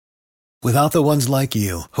Without the ones like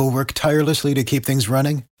you, who work tirelessly to keep things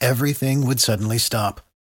running, everything would suddenly stop.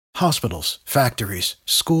 Hospitals, factories,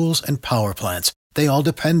 schools, and power plants, they all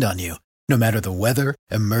depend on you. No matter the weather,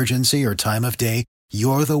 emergency, or time of day,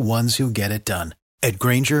 you're the ones who get it done. At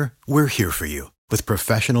Grainger, we're here for you with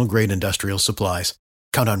professional-grade industrial supplies.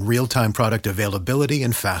 Count on real-time product availability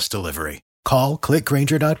and fast delivery. Call,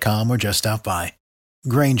 clickgrainger.com, or just stop by.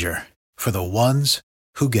 Grainger, for the ones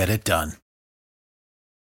who get it done.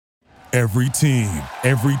 Every team,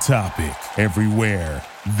 every topic, everywhere.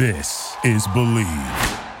 This is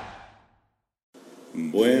Believe.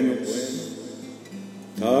 Buenos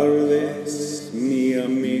tardes, mi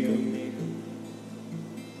amigo.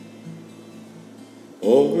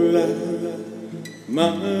 Hola,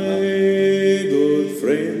 my good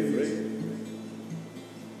friend.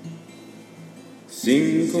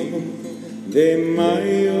 5 de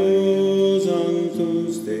Mayo's on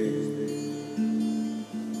Tuesday,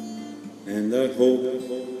 and I hope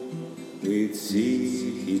we'd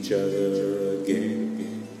see each other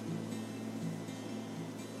again.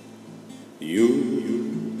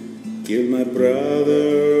 You killed my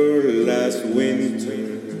brother last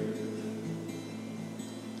winter,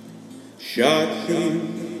 shot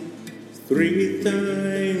him 3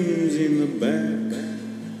 times in the back.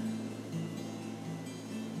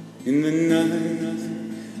 In the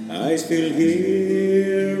night, I still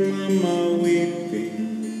hear Mama weeping.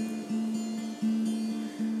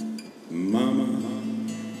 Mama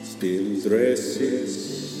still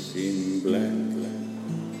dresses in black.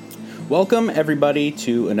 Welcome, everybody,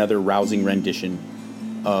 to another rousing rendition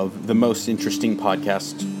of the most interesting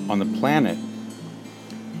podcast on the planet.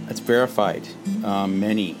 That's verified.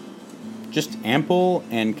 Many. Just ample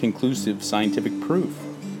and conclusive scientific proof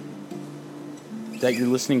that you're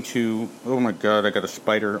listening to. Oh my god, I got a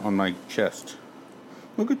spider on my chest.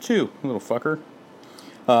 Look at you, little fucker.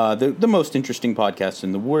 The most interesting podcast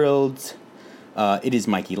in the world. It is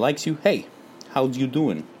Mikey Likes You. Hey, how's you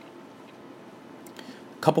doing?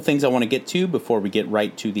 A couple things I want to get to before we get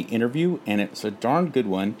right to the interview, and it's a darn good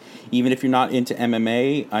one. Even if you're not into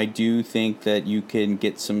MMA, I do think that you can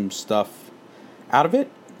get some stuff out of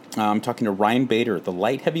it. I'm talking to Ryan Bader, the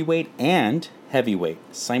light heavyweight and heavyweight,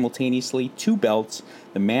 simultaneously, 2 belts.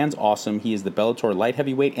 The man's awesome. He is the Bellator light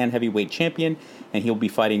heavyweight and heavyweight champion, and he'll be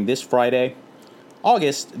fighting this Friday,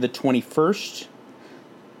 August the 21st,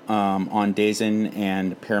 on DAZN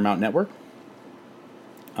and Paramount Network.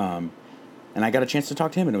 And I got a chance to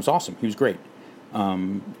talk to him, and it was awesome. He was great.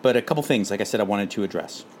 But a couple things, like I said, I wanted to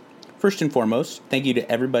address. First and foremost, thank you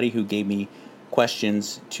to everybody who gave me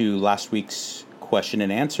questions to last week's question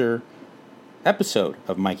and answer episode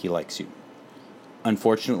of Mikey Likes You.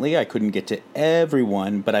 Unfortunately, I couldn't get to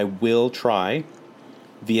everyone, but I will try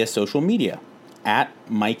via social media at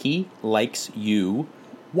Mikey Likes You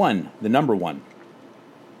 1, the number 1.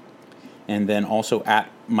 And then also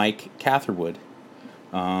at Mike Catherwood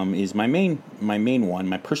is my main one,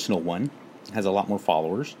 my personal one. Has a lot more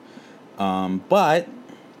followers. But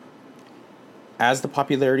as the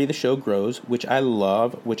popularity of the show grows, which I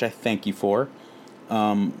love, which I thank you for,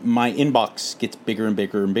 my inbox gets bigger and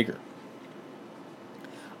bigger and bigger.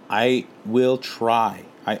 I will try.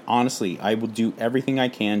 I will do everything I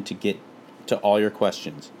can to get to all your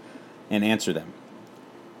questions and answer them.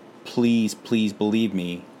 Please, please believe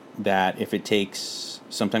me that if it takes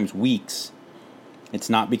sometimes weeks, it's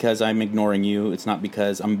not because I'm ignoring you. It's not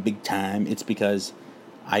because I'm big time. It's because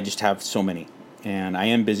I just have so many. And I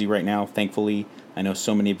am busy right now, thankfully. I know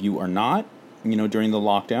so many of you are not, during the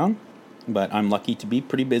lockdown. But I'm lucky to be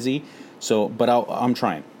pretty busy. But I'm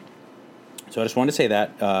trying. So I just wanted to say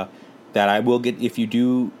that I will get, if you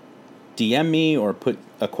do DM me or put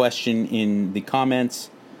a question in the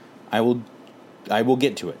comments, I will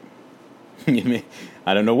get to it.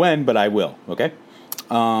 I don't know when, but I will, okay?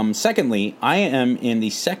 Secondly, I am in the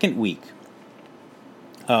second week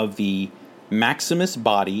of the Maximus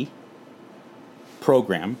Body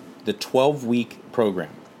program, the 12-week program.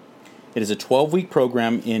 It is a 12-week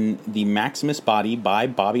program in the Maximus Body by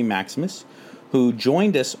Bobby Maximus, who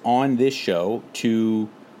joined us on this show to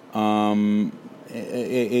a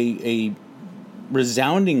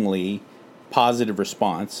resoundingly positive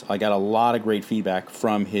response. I got a lot of great feedback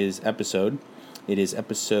from his episode. It is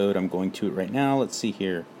episode, I'm going to it right now. Let's see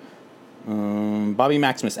here. Bobby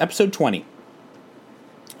Maximus, episode 20.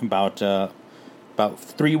 About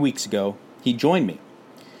 3 weeks ago, he joined me.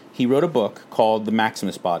 He wrote a book called The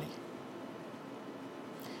Maximus Body.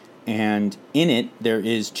 And in it, there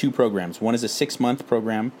is 2 programs. One is a 6-month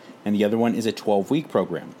program, and the other one is a 12-week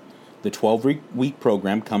program. The 12-week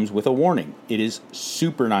program comes with a warning. It is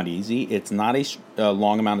super not easy. It's not a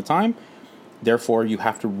long amount of time. Therefore, you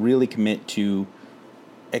have to really commit to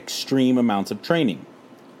extreme amounts of training.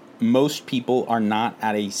 Most people are not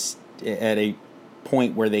at a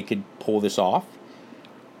point where they could pull this off.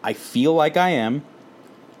 I feel like I am.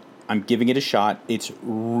 I'm giving it a shot. It's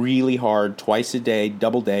really hard. Twice a day,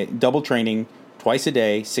 double training, twice a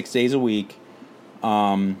day, 6 days a week,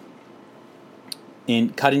 and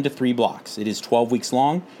cut into 3 blocks. It is 12 weeks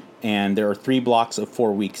long, and there are 3 blocks of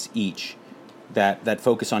 4 weeks each that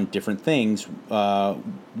focus on different things.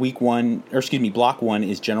 Block 1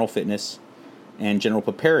 is general fitness and general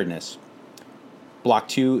preparedness. Block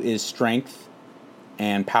 2 is strength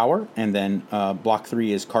and power, and then block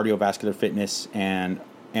 3 is cardiovascular fitness and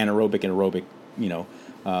anaerobic and aerobic,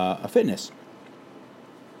 fitness.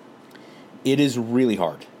 It is really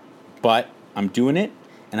hard, but I'm doing it,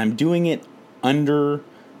 and I'm doing it under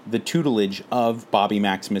the tutelage of Bobby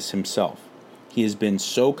Maximus himself. He has been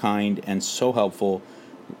so kind and so helpful,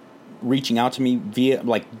 reaching out to me via,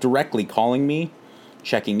 directly calling me,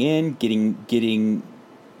 checking in, getting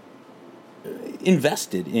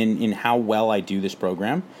invested in how well I do this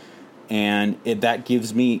program, and that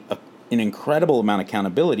gives me an incredible amount of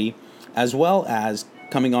accountability, as well as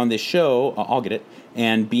coming on this show, I'll get it,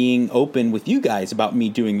 and being open with you guys about me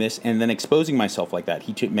doing this, and then exposing myself like that.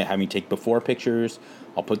 He had me take before pictures.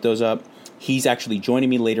 I'll put those up. He's actually joining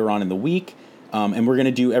me later on in the week, and we're going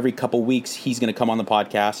to do every couple weeks. He's going to come on the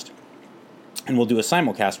podcast, and we'll do a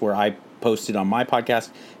simulcast where I post it on my podcast,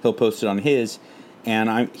 he'll post it on his, and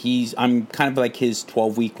I'm kind of like his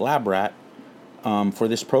 12-week lab rat for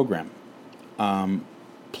this program.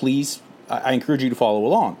 Please, I encourage you to follow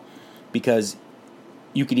along, because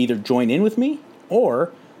you could either join in with me,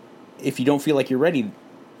 or if you don't feel like you're ready,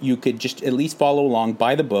 you could just at least follow along,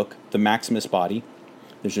 buy the book, The Maximus Body.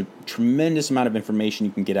 There's a tremendous amount of information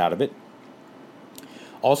you can get out of it.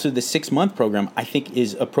 Also, the 6-month program, I think,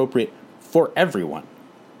 is appropriate for everyone,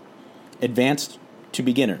 advanced to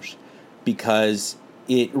beginners, because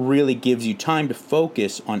it really gives you time to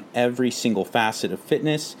focus on every single facet of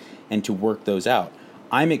fitness and to work those out.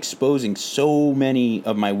 I'm exposing so many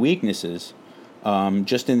of my weaknesses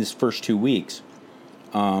just in this first 2 weeks.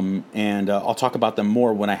 And I'll talk about them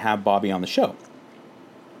more when I have Bobby on the show.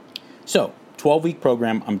 So, 12-week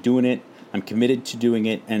program, I'm doing it. I'm committed to doing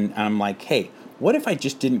it. And I'm like, hey, what if I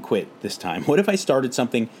just didn't quit this time? What if I started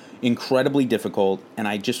something incredibly difficult and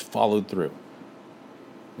I just followed through?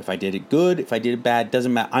 If I did it good, if I did it bad,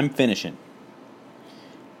 doesn't matter. I'm finishing.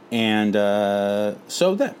 And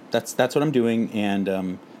so that's what I'm doing,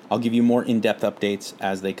 and I'll give you more in-depth updates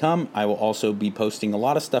as they come. I will also be posting a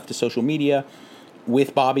lot of stuff to social media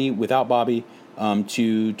with Bobby, without Bobby,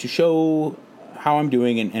 to show how I'm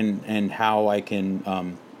doing and how I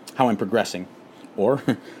can how I'm progressing, or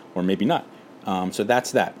maybe not. So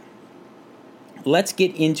that's that. Let's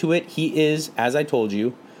get into it. He is, as I told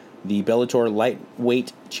you, the Bellator light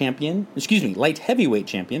heavyweight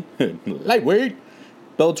champion. Lightweight.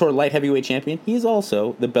 Bellator light heavyweight champion. He is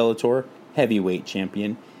also the Bellator heavyweight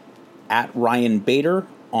champion. At Ryan Bader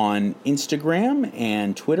on Instagram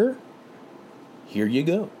and Twitter. Here you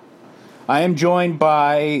go. I am joined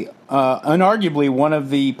by unarguably one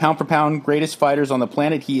of the pound-for-pound greatest fighters on the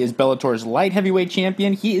planet. He is Bellator's light heavyweight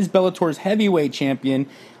champion. He is Bellator's heavyweight champion.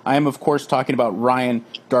 I am, of course, talking about Ryan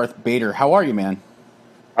Darth Bader. How are you, man?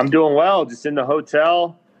 I'm doing well. Just in the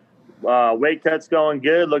hotel. Weight cut's going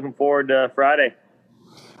good. Looking forward to Friday.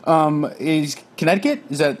 Is Connecticut?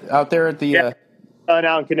 Is that out there at the? Yeah,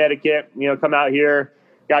 out in Connecticut. Come out here.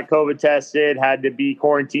 Got COVID tested. Had to be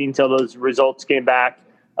quarantined until those results came back.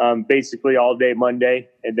 Basically all day Monday,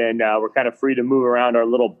 and then we're kind of free to move around our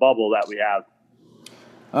little bubble that we have.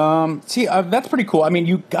 That's pretty cool. I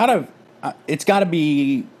mean, it's gotta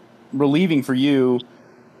be relieving for you.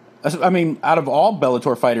 I mean, out of all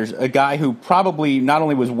Bellator fighters, a guy who probably not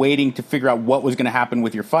only was waiting to figure out what was going to happen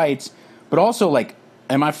with your fights, but also like,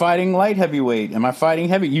 am I fighting light heavyweight? Am I fighting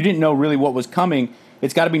heavy? You didn't know really what was coming.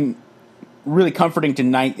 It's got to be really comforting to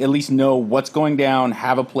at least know what's going down,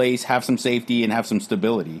 have a place, have some safety, and have some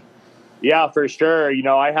stability. Yeah, for sure.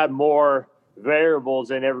 I had more variables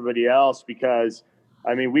than everybody else because,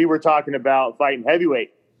 I mean, we were talking about fighting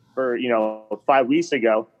heavyweight for, 5 weeks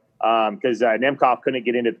ago. Because Nemkov couldn't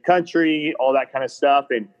get into the country, all that kind of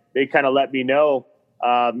stuff. And they kind of let me know,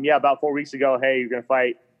 about 4 weeks ago, hey, you're going to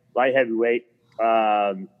fight light heavyweight.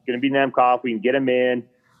 Going to be Nemkov. We can get him in.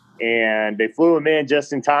 And they flew him in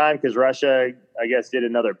just in time because Russia, I guess, did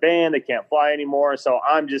another ban. They can't fly anymore. So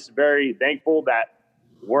I'm just very thankful that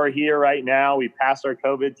we're here right now. We passed our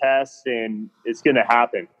COVID test, and it's going to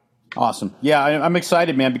happen. Awesome. Yeah, I'm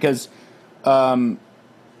excited, man, because I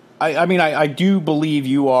do believe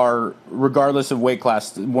you are, regardless of weight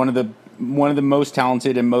class, one of the one of the most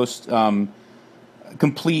talented and most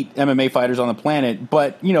complete MMA fighters on the planet.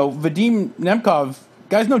 But Vadim Nemkov,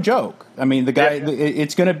 guy's no joke. I mean, the guy. Yeah.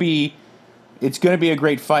 It's gonna be a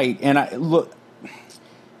great fight. And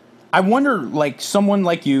I wonder, like someone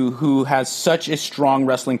like you who has such a strong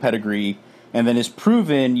wrestling pedigree and then is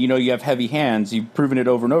proven, you have heavy hands. You've proven it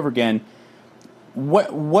over and over again.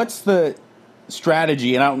 What's the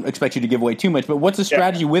strategy? And I don't expect you to give away too much, but what's the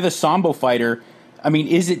strategy with a Sambo fighter? I mean,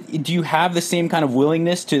 do you have the same kind of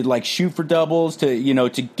willingness to like shoot for doubles,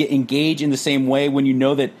 to get engage in the same way when you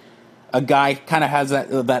know that a guy kind of has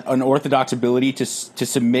that unorthodox ability to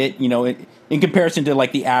submit, in comparison to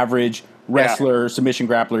like the average wrestler, submission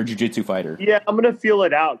grappler, jiu-jitsu fighter? Yeah, I'm going to feel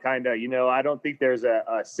it out kind of. I don't think there's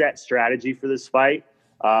a set strategy for this fight.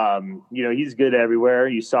 He's good everywhere.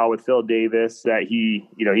 You saw with Phil Davis that he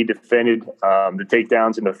defended the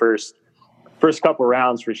takedowns in the first couple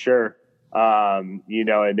rounds for sure. And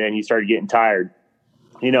then he started getting tired.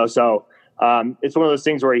 So it's one of those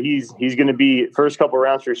things where he's going to be first couple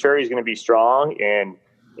rounds for sure. He's going to be strong and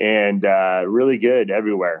really good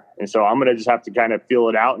everywhere. And so I'm going to just have to kind of feel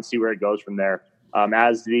it out and see where it goes from there.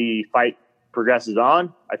 As the fight progresses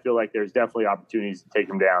on, I feel like there's definitely opportunities to take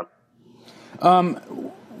him down.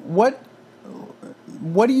 What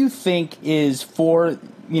do you think is for,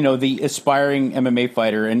 the aspiring MMA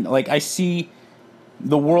fighter? And like, I see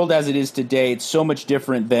the world as it is today, it's so much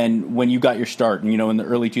different than when you got your start, in the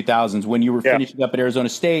early 2000s, when you were finishing up at Arizona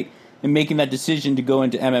State and making that decision to go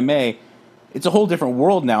into MMA. It's a whole different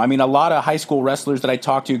world now. I mean, a lot of high school wrestlers that I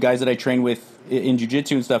talk to, guys that I train with in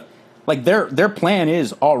jiu-jitsu and stuff, like their plan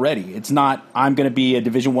is already, it's not, I'm going to be a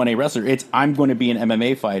Division 1A wrestler. It's, I'm going to be an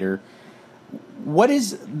MMA fighter. What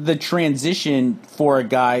is the transition for a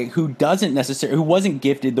guy who wasn't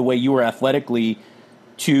gifted the way you were athletically,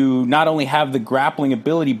 to not only have the grappling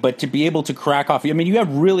ability, but to be able to crack off? I mean, you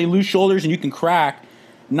have really loose shoulders and you can crack.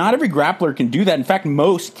 Not every grappler can do that. In fact,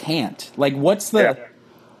 most can't. Like, what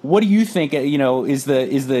do you think, is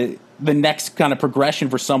the next kind of progression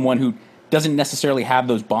for someone who doesn't necessarily have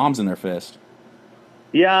those bombs in their fist?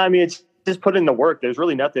 Yeah, I mean, it's just put in the work. There's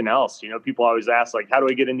really nothing else. People always ask, like, how do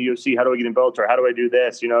I get into UFC? How do I get in Bellator? How do I do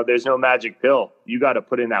this? There's no magic pill. You got to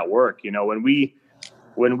put in that work.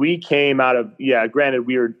 When we came out of, granted,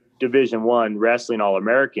 we were Division I wrestling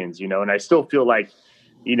All-Americans, and I still feel like,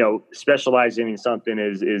 specializing in something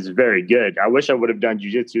is very good. I wish I would have done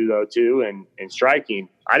jiu-jitsu though too, and striking.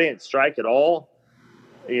 I didn't strike at all,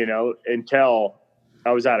 until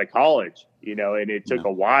I was out of college, and it took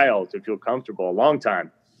a while to feel comfortable, a long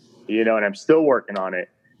time, and I'm still working on it,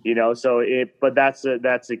 but that's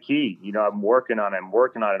the key. I'm working on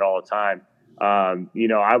it all the time.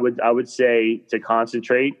 I would say to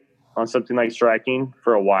concentrate on something like striking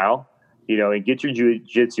for a while, and get your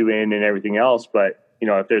jiu-jitsu in and everything else. But,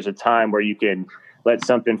 if there's a time where you can let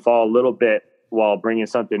something fall a little bit while bringing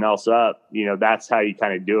something else up, that's how you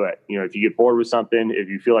kind of do it. If you get bored with something, if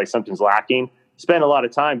you feel like something's lacking, spend a lot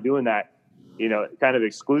of time doing that, kind of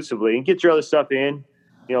exclusively, and get your other stuff in,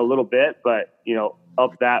 a little bit, but,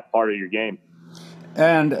 up that part of your game.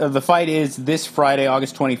 And the fight is this Friday,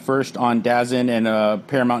 August 21st on DAZN and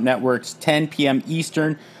Paramount Networks, 10 p.m.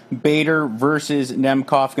 Eastern. Bader versus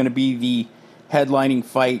Nemkov going to be the headlining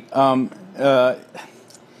fight.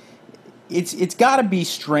 It's got to be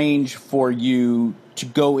strange for you to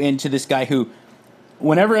go into this guy who,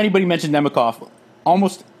 whenever anybody mentions Nemkov,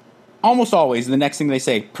 almost always the next thing they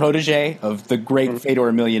say, protege of the great Fedor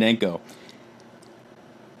Emelianenko.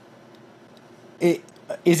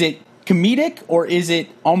 Is it comedic, or is it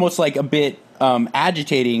almost like a bit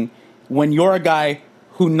agitating when you're a guy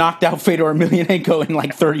who knocked out Fedor Emelianenko in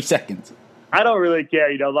like 30 seconds? I don't really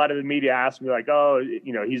care. A lot of the media asks me like, oh,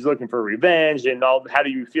 he's looking for revenge and all. How do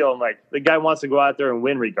you feel? I'm like, the guy wants to go out there and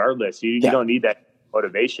win regardless. You don't need that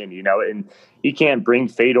motivation, and he can't bring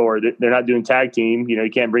Fedor. They're not doing tag team.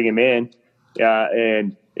 You can't bring him in.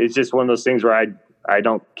 And it's just one of those things where I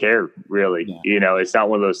don't care really. Yeah. It's not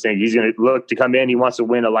one of those things. He's going to look to come in. He wants to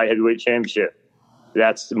win a light heavyweight championship.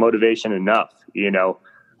 That's motivation enough.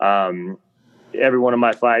 Every one of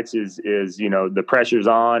my fights is the pressure's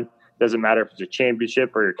on. Doesn't matter if it's a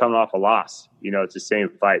championship or you're coming off a loss. It's the same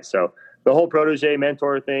fight. So the whole protege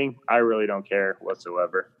mentor thing, I really don't care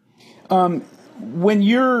whatsoever. When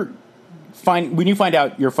you find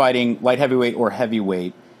out you're fighting light heavyweight or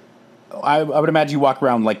heavyweight, I would imagine you walk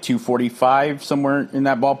around like 245, somewhere in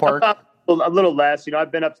that ballpark. A little less.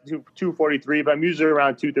 I've been up to 243, but I'm usually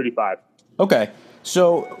around 235. Okay.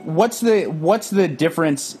 So what's the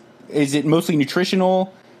difference? Is it mostly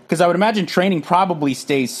nutritional? Because I would imagine training probably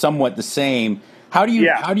stays somewhat the same, How do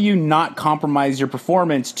you not compromise your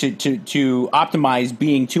performance to optimize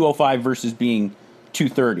being 205 versus being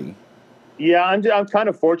 230? Yeah, I'm kind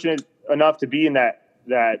of fortunate enough to be in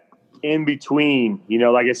that in between,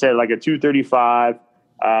 like I said, like a 235,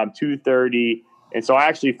 230. And so I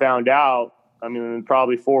actually found out,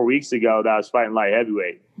 probably 4 weeks ago, that I was fighting light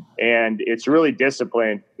heavyweight, and it's really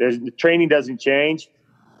disciplined. The training doesn't change.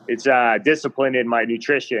 It's disciplined in my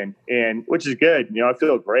nutrition, and which is good. I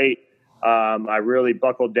feel great. I really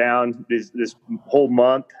buckled down this whole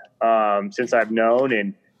month since I've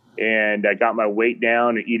known, and I got my weight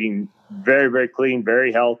down and eating very, very clean,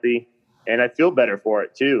 very healthy, and I feel better for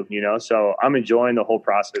it too. So I'm enjoying the whole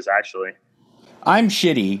process actually. I'm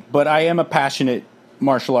shitty, but I am a passionate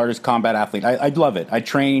martial artist, combat athlete. I love it. I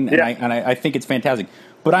train, and I think it's fantastic.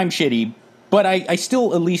 But I'm shitty. But I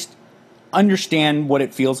still at least understand what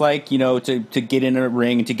it feels like, to get in a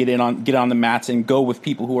ring and to get on the mats and go with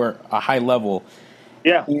people who are a high level.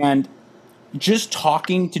 Yeah. And just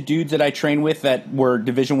talking to dudes that I train with that were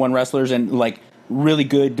Division I wrestlers and like really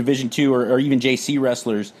good Division II or even JC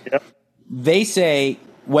wrestlers, they say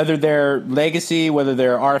whether they're Legacy, whether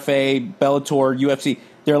they're RFA, Bellator, UFC,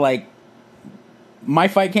 they're like, my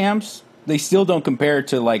fight camps, they still don't compare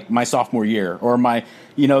to like my sophomore year or my,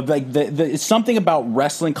 like it's something about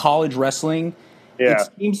wrestling, college wrestling. Yeah. It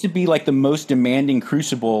seems to be like the most demanding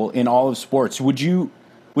crucible in all of sports. Would you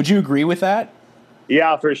agree with that?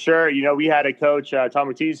 Yeah, for sure. We had a coach, Tom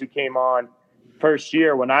Ortiz, who came on first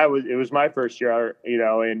year when it was my first year,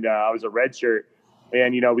 and I was a redshirt,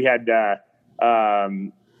 and,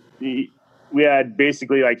 we had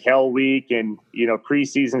basically like Hell Week and,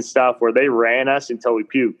 preseason stuff where they ran us until we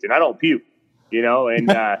puked. And I don't puke, and,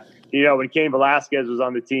 when Cain Velasquez was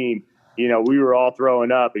on the team, we were all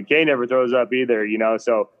throwing up, and Cain never throws up either,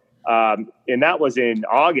 So, and that was in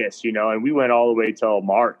August, and we went all the way till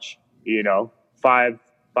March, 5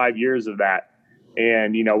 years of that.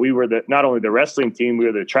 And, we were not only the wrestling team, we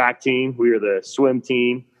were the track team, we were the swim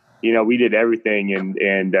team, we did everything.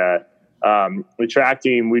 And the track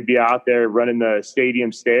team, we'd be out there running the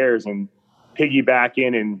stadium stairs and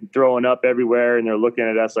piggybacking and throwing up everywhere, and they're looking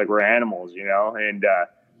at us like we're animals, and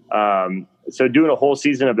so doing a whole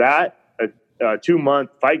season of that, a 2-month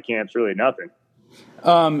fight camp's really nothing.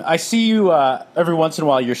 I see you every once in a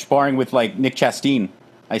while you're sparring with like Nick Chastain.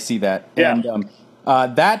 I see that. Yeah. And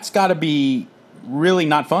that's got to be really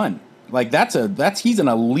not fun. Like he's an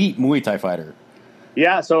elite Muay Thai fighter.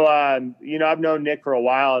 Yeah, so I've known Nick for a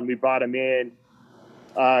while, and we brought him in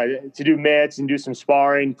to do mitts and do some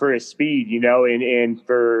sparring for his speed, and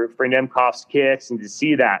for Nemkov's kicks, and to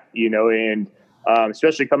see that, and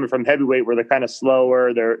especially coming from heavyweight where they're kind of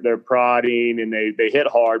slower, they're prodding and they hit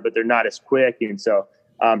hard, but they're not as quick, and so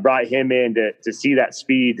brought him in to see that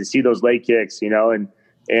speed, to see those leg kicks,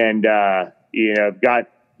 and got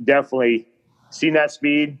definitely seen that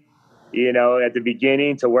speed, at the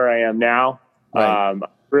beginning to where I am now. Right.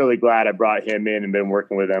 Really glad I brought him in and been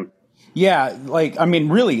working with him. Yeah,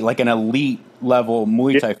 really like an elite level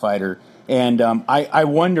Muay Thai fighter. And I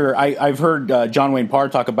wonder, I've heard John Wayne Parr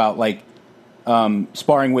talk about like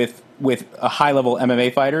sparring with a high level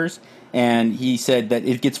MMA fighters, and he said that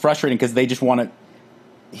it gets frustrating because they just want to.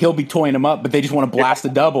 He'll be toying them up, but they just want to blast a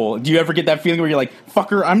double. Do you ever get that feeling where you're like,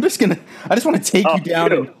 "Fucker, I just want to take you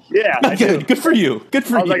down." And, yeah, good for you. Good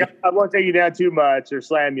for you. I won't take you down too much or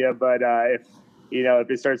slam you, but if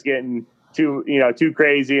it starts getting too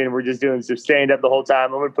crazy and we're just doing some stand up the whole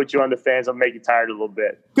time, I'm going to put you on the fans. I'll make you tired a little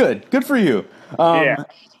bit. Good for you.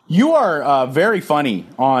 You are very funny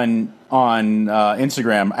on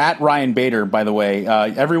Instagram at Ryan Bader, by the way.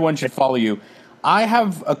 Everyone should follow you. I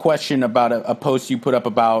have a question about a post you put up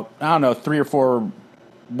about, 3 or 4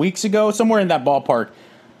 weeks ago, somewhere in that ballpark.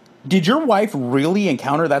 Did your wife really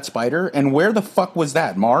encounter that spider? And where the fuck was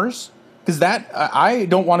that? Mars? Because I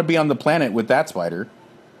don't want to be on the planet with that spider.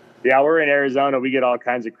 Yeah, we're in Arizona. We get all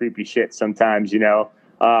kinds of creepy shit sometimes, and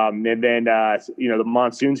then, the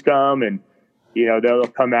monsoons come and, they'll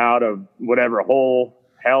come out of whatever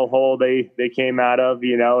hellhole they came out of,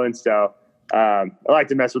 and so I like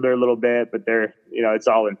to mess with her a little bit, but they're, it's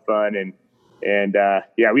all in fun. And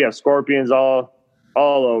we have scorpions all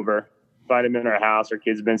over. Find them in our house. Our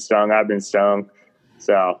kids have been stung. I've been stung.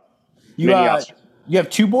 So you have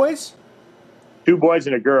 2 boys? 2 boys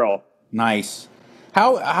and a girl. Nice.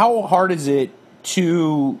 How hard is it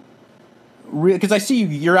to, because I see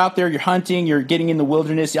you're out there, you're hunting, you're getting in the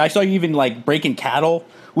wilderness. I saw you even like breaking cattle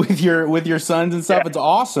with your sons and stuff. Yeah. It's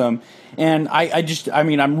awesome. And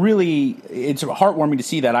I'm really, it's heartwarming to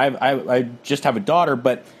see that. I just have a daughter,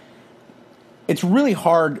 but it's really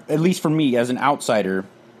hard, at least for me as an outsider,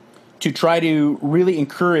 to try to really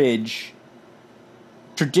encourage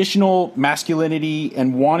traditional masculinity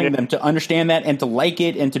and wanting them to understand that and to like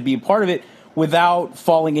it and to be a part of it without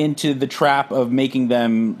falling into the trap of making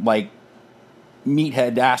them like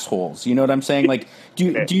meathead assholes. You know what I'm saying? Like,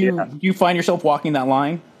 do you find yourself walking that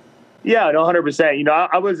line? Yeah, no, 100%. You know,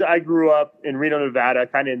 I grew up in Reno, Nevada,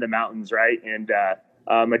 kind of in the mountains, right? And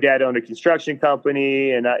my dad owned a construction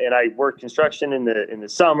company, and I worked construction in the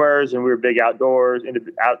summers, and we were big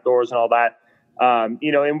into outdoors and all that.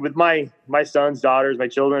 You know, and with my sons, daughters, my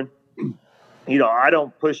children, you know, I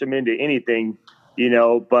don't push them into anything, you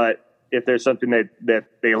know, but if there's something that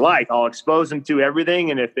they like, I'll expose them to everything.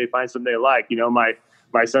 And if they find something they like, you know, my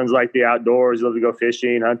sons like the outdoors, love to go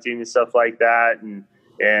fishing, hunting and stuff like that.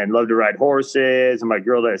 And love to ride horses, and my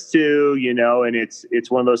girl does too, you know, and it's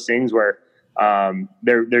one of those things where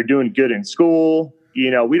they're doing good in school. You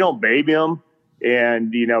know, we don't baby them,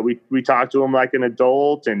 and, you know, we talk to them like an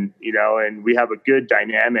adult, and, you know, and we have a good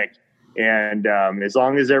dynamic. And as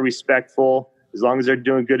long as they're respectful, as long as they're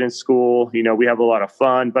doing good in school, you know, we have a lot of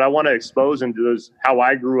fun. But I want to expose them to how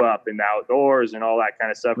I grew up in the outdoors and all that kind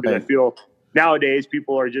of stuff, because I feel nowadays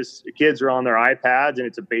kids are on their iPads, and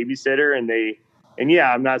it's a babysitter, and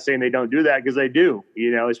yeah, I'm not saying they don't do that, because they do,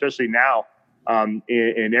 you know, especially now.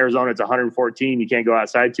 In Arizona, it's 114. You can't go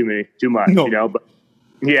outside too much, you know, but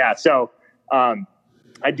yeah. So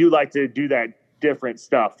I do like to do that different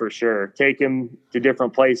stuff for sure. Take them to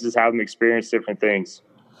different places, have them experience different things.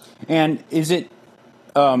 And is it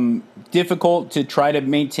difficult to try to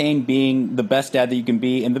maintain being the best dad that you can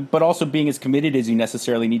be, but also being as committed as you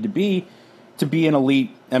necessarily need to be an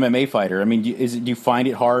elite MMA fighter? I mean, do you find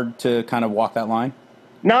it hard to kind of walk that line?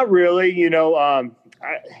 Not really. You know,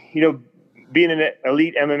 being an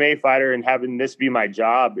elite MMA fighter and having this be my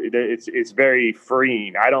job, it's very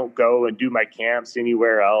freeing. I don't go and do my camps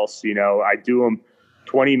anywhere else. You know, I do them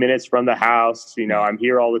 20 minutes from the house. You know, I'm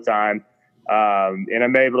here all the time. And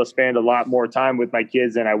I'm able to spend a lot more time with my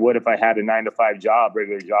kids than I would if I had a 9-to-5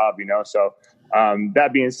 regular job, you know? So, that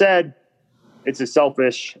being said, it's a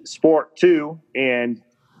selfish sport too. And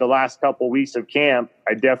the last couple of weeks of camp,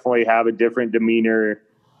 I definitely have a different demeanor,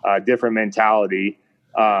 different mentality.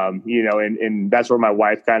 You know, and that's where my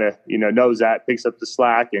wife kind of, you know, knows that, picks up the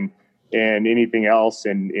slack and anything else.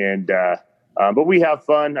 But we have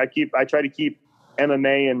fun. I try to keep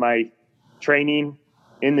MMA and my training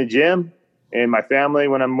in the gym, and my family,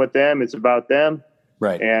 when I'm with them, it's about them.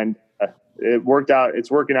 Right. And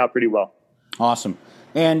it's working out pretty well. Awesome.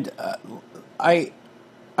 And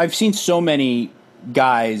I've seen so many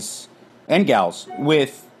guys and gals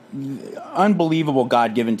with unbelievable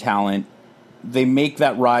God-given talent. They make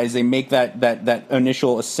that rise, they make that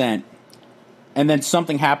initial ascent, and then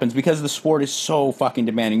something happens because the sport is so fucking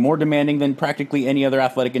demanding, more demanding than practically any other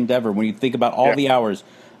athletic endeavor. When you think about all the hours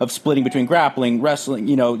of splitting between grappling, wrestling,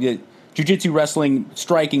 you know, jiu-jitsu, wrestling,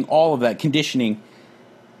 striking, all of that, conditioning,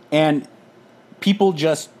 and people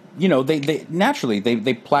just, you know, they naturally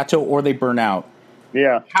they plateau or they burn out.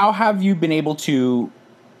 Yeah. How have you been able to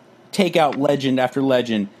take out legend after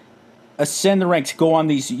legend, ascend the ranks, go on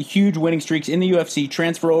these huge winning streaks in the UFC,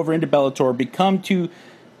 transfer over into Bellator, become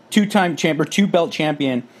two-time champ or two-belt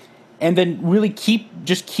champion, and then really keep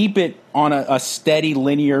it on a steady,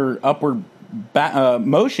 linear, upward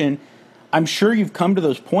motion? I'm sure you've come to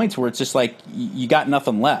those points where it's just like you got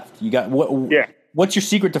nothing left. You got What's your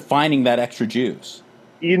secret to finding that extra juice?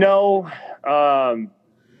 You know,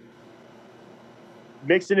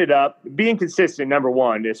 mixing it up, being consistent, number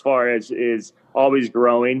one, as far as is always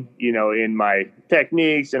growing, you know, in my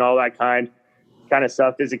techniques and all that kind of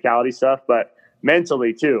stuff, physicality stuff, but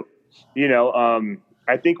mentally too. You know,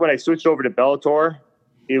 I think when I switched over to Bellator,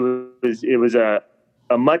 it was a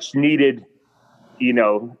much needed, you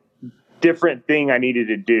know, different thing I needed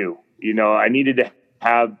to do. You know, I needed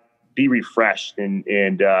to be refreshed, and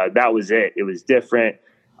that was it. It was different.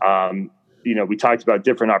 You know, we talked about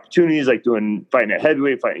different opportunities, like fighting at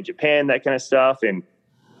heavyweight, fighting in Japan, that kind of stuff. And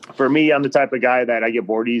for me, I'm the type of guy that I get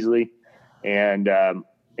bored easily, and a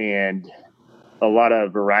lot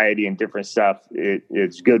of variety and different stuff.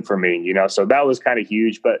 It's good for me, you know. So that was kind of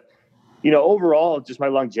huge. But, you know, overall, just my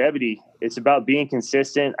longevity, it's about being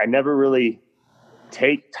consistent. I never really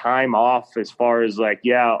take time off as far as like,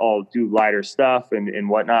 I'll do lighter stuff and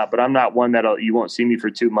whatnot, but I'm not one you won't see me for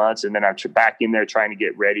 2 months and then I'm back in there trying to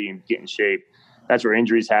get ready and get in shape. That's where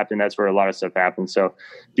injuries happen. That's where a lot of stuff happens. So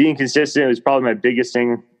being consistent was probably my biggest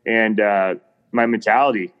thing. And my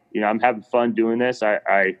mentality, you know, I'm having fun doing this.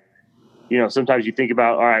 I you know, sometimes you think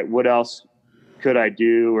about, all right, what else could I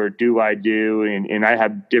do or do I do? And I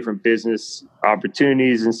have different business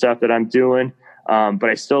opportunities and stuff that I'm doing. But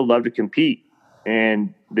I still love to compete.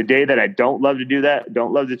 And the day that I don't love to do that,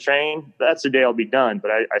 don't love to train, that's the day I'll be done.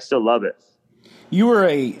 But I still love it. You were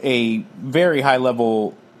a very high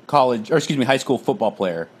level high school football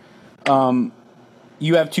player.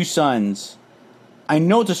 You have 2 sons. I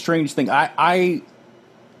know it's a strange thing. I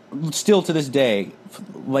still to this day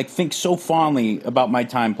think so fondly about my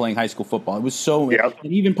time playing high school football. It was so, and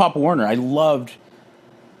even Pop Warner. I loved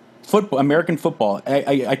football, American football.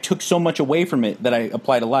 I took so much away from it that I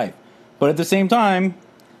apply to life. But at the same time,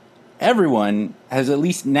 everyone has at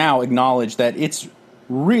least now acknowledged that it's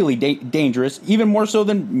really dangerous, even more so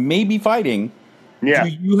than maybe fighting. Yeah.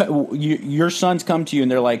 Your sons come to you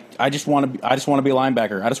and they're like, I just want to be a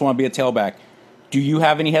linebacker. I just want to be a tailback. Do you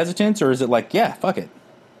have any hesitance, or is it like, yeah, fuck it?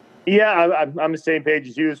 Yeah, I'm the same page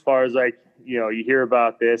as you as far as you hear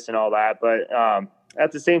about this and all that. But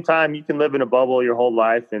at the same time, you can live in a bubble your whole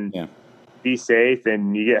life and be safe,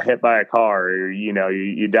 and you get hit by a car, or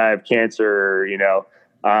you die of cancer,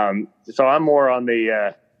 So I'm more on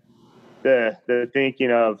the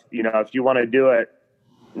thinking of if you want to do it,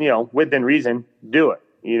 within reason, do it.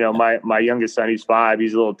 My youngest son, he's 5,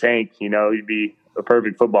 he's a little tank. He'd be a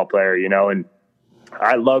perfect football player. And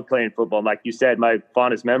I love playing football. Like you said, my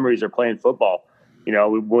fondest memories are playing football.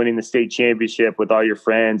 Winning the state championship with all your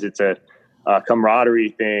friends. It's a camaraderie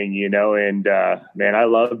thing, and man, I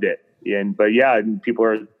loved it. But people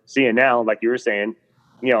are seeing now, like you were saying,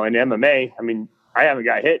 in MMA, I mean, I haven't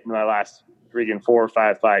got hit in my last freaking 4 or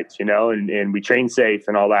 5 fights, and we train safe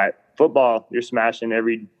and all that. Football, you're smashing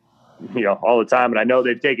all the time. And I know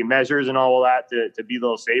they've taken measures and all of that to be a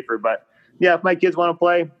little safer. But yeah, if my kids want to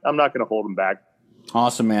play, I'm not going to hold them back.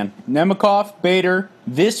 Awesome, man. Nemikov, Bader,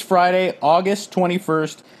 this Friday, August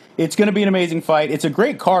 21st. It's going to be an amazing fight. It's a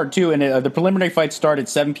great card, too. And the preliminary fights start at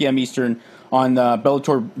 7 p.m. Eastern on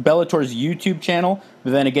Bellator's YouTube channel.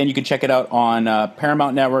 But then again, you can check it out on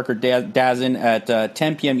Paramount Network or DAZN at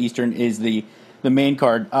 10 p.m. Eastern is the main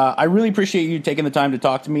card. I really appreciate you taking the time to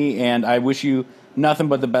talk to me, and I wish you nothing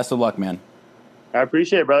but the best of luck, man. I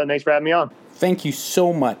appreciate it, brother. Thanks for having me on. Thank you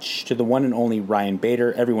so much to the one and only Ryan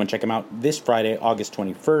Bader. Everyone check him out this Friday, August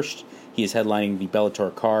 21st. He is headlining the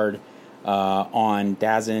Bellator card on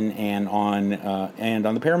DAZN and on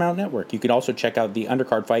the Paramount Network. You can also check out the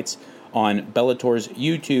undercard fights on Bellator's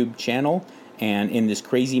YouTube channel. And in this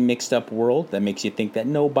crazy mixed-up world that makes you think that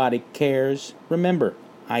nobody cares, remember,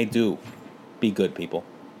 I do. Be good, people.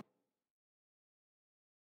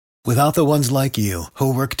 Without the ones like you,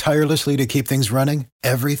 who work tirelessly to keep things running,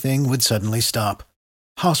 everything would suddenly stop.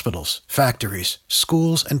 Hospitals, factories,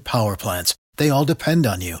 schools, and power plants, they all depend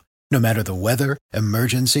on you. No matter the weather,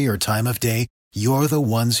 emergency, or time of day, you're the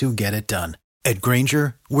ones who get it done. At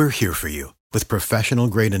Grainger, we're here for you with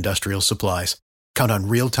professional-grade industrial supplies. Count on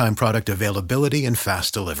real-time product availability and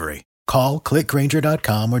fast delivery. Call, click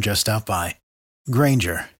Grainger.com, or just stop by.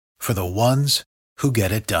 Grainger, for the ones who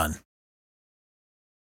get it done.